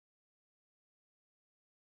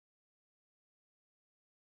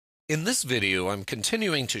In this video, I'm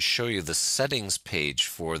continuing to show you the settings page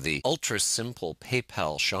for the ultra simple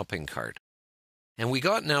PayPal shopping cart. And we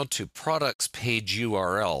got now to products page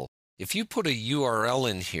URL. If you put a URL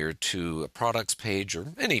in here to a products page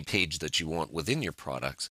or any page that you want within your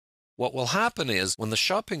products, what will happen is when the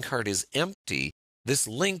shopping cart is empty, this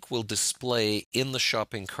link will display in the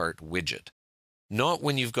shopping cart widget. Not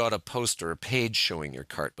when you've got a post or a page showing your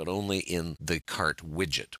cart, but only in the cart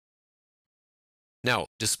widget. Now,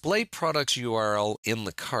 display products URL in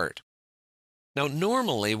the cart. Now,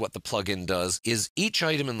 normally what the plugin does is each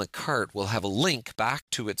item in the cart will have a link back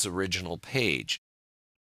to its original page.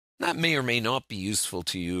 That may or may not be useful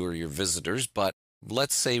to you or your visitors, but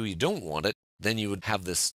let's say we don't want it, then you would have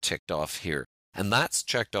this ticked off here. And that's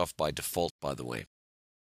checked off by default, by the way.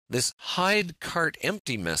 This hide cart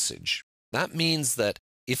empty message, that means that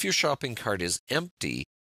if your shopping cart is empty,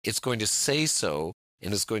 it's going to say so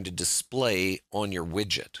and it's going to display on your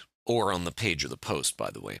widget or on the page or the post, by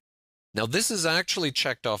the way. Now, this is actually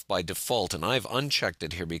checked off by default, and I've unchecked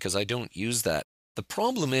it here because I don't use that. The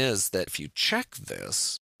problem is that if you check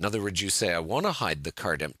this, in other words, you say, I want to hide the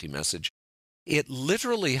cart empty message, it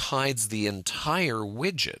literally hides the entire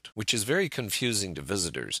widget, which is very confusing to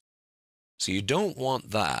visitors. So you don't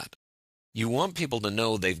want that. You want people to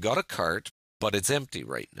know they've got a cart, but it's empty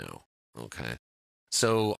right now. Okay.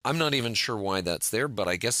 So I'm not even sure why that's there, but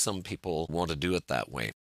I guess some people want to do it that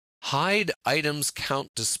way. Hide items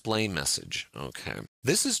count display message. Okay.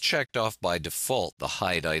 This is checked off by default, the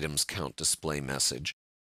hide items count display message.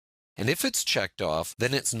 And if it's checked off,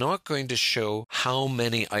 then it's not going to show how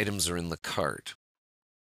many items are in the cart.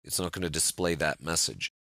 It's not going to display that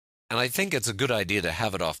message. And I think it's a good idea to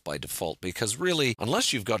have it off by default because really,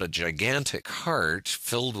 unless you've got a gigantic cart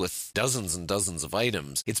filled with dozens and dozens of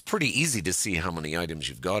items, it's pretty easy to see how many items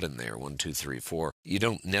you've got in there, 1, 2, 3, 4. You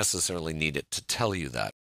don't necessarily need it to tell you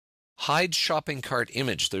that. Hide shopping cart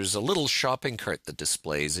image. There's a little shopping cart that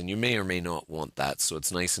displays, and you may or may not want that, so it's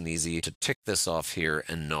nice and easy to tick this off here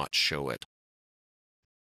and not show it.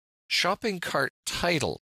 Shopping cart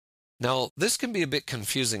title. Now, this can be a bit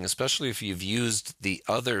confusing, especially if you've used the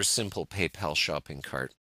other simple PayPal shopping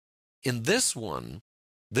cart. In this one,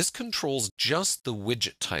 this controls just the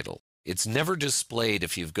widget title. It's never displayed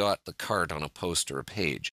if you've got the cart on a post or a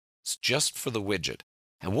page. It's just for the widget.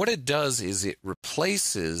 And what it does is it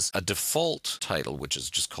replaces a default title, which is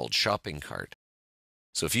just called shopping cart.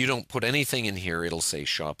 So if you don't put anything in here, it'll say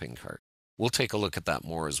shopping cart. We'll take a look at that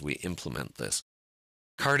more as we implement this.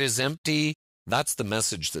 Cart is empty. That's the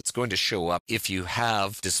message that's going to show up if you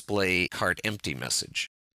have display cart empty message.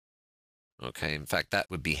 Okay, in fact, that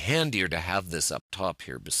would be handier to have this up top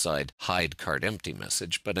here beside hide cart empty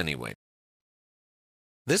message, but anyway.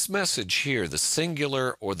 This message here, the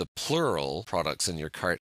singular or the plural products in your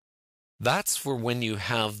cart, that's for when you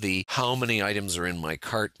have the how many items are in my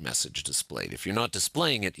cart message displayed. If you're not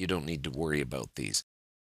displaying it, you don't need to worry about these.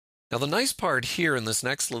 Now, the nice part here in this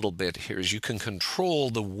next little bit here is you can control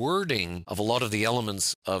the wording of a lot of the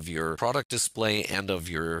elements of your product display and of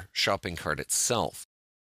your shopping cart itself.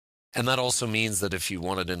 And that also means that if you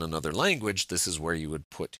want it in another language, this is where you would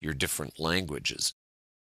put your different languages.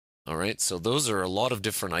 All right, so those are a lot of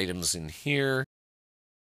different items in here.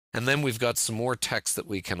 And then we've got some more text that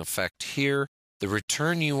we can affect here. The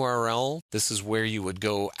return URL, this is where you would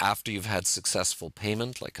go after you've had successful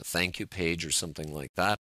payment, like a thank you page or something like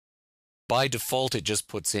that. By default, it just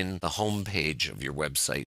puts in the home page of your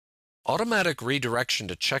website. Automatic redirection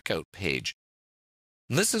to checkout page.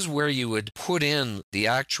 And this is where you would put in the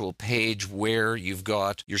actual page where you've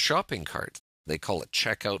got your shopping cart. They call it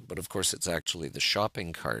checkout, but of course it's actually the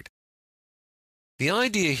shopping cart. The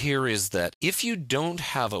idea here is that if you don't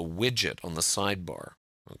have a widget on the sidebar,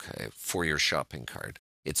 okay, for your shopping cart,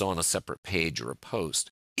 it's on a separate page or a post,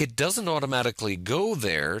 it doesn't automatically go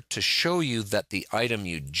there to show you that the item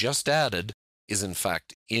you just added is in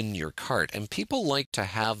fact in your cart. And people like to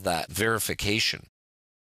have that verification.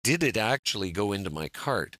 Did it actually go into my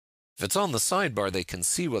cart? If it's on the sidebar, they can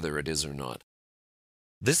see whether it is or not.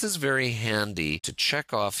 This is very handy to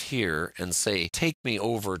check off here and say, take me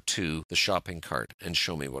over to the shopping cart and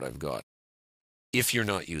show me what I've got, if you're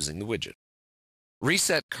not using the widget.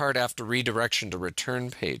 Reset cart after redirection to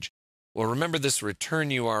return page. Well, remember this return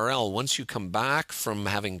URL, once you come back from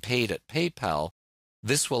having paid at PayPal,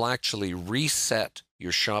 this will actually reset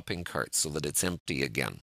your shopping cart so that it's empty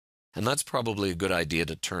again. And that's probably a good idea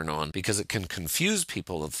to turn on because it can confuse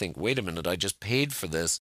people and think, wait a minute, I just paid for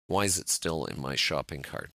this. Why is it still in my shopping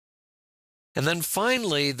cart? And then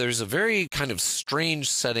finally, there's a very kind of strange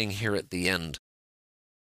setting here at the end.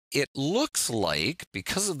 it looks like,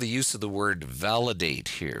 because of the use of the word validate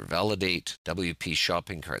here, validate WP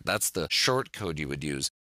shopping cart, that's the short code you would use.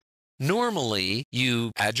 Normally,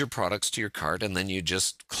 you add your products to your cart and then you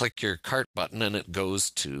just click your cart button and it goes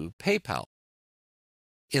to PayPal.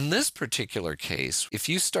 In this particular case, if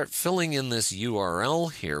you start filling in this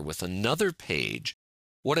URL here with another page,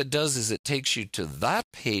 what it does is it takes you to that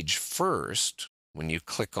page first. When you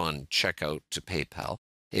click on Checkout to PayPal,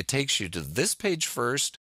 it takes you to this page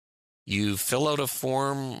first. You fill out a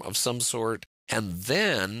form of some sort, and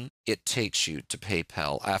then it takes you to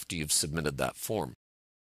PayPal after you've submitted that form.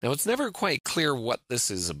 Now, it's never quite clear what this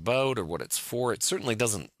is about or what it's for. It certainly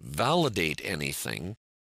doesn't validate anything,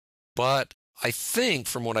 but I think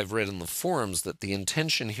from what I've read in the forums that the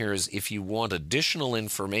intention here is if you want additional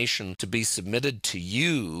information to be submitted to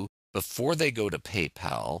you before they go to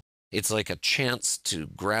PayPal, it's like a chance to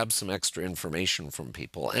grab some extra information from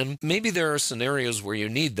people. And maybe there are scenarios where you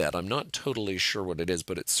need that. I'm not totally sure what it is,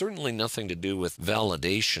 but it's certainly nothing to do with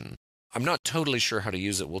validation. I'm not totally sure how to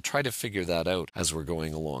use it. We'll try to figure that out as we're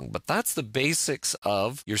going along. But that's the basics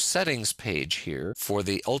of your settings page here for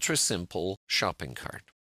the ultra simple shopping cart.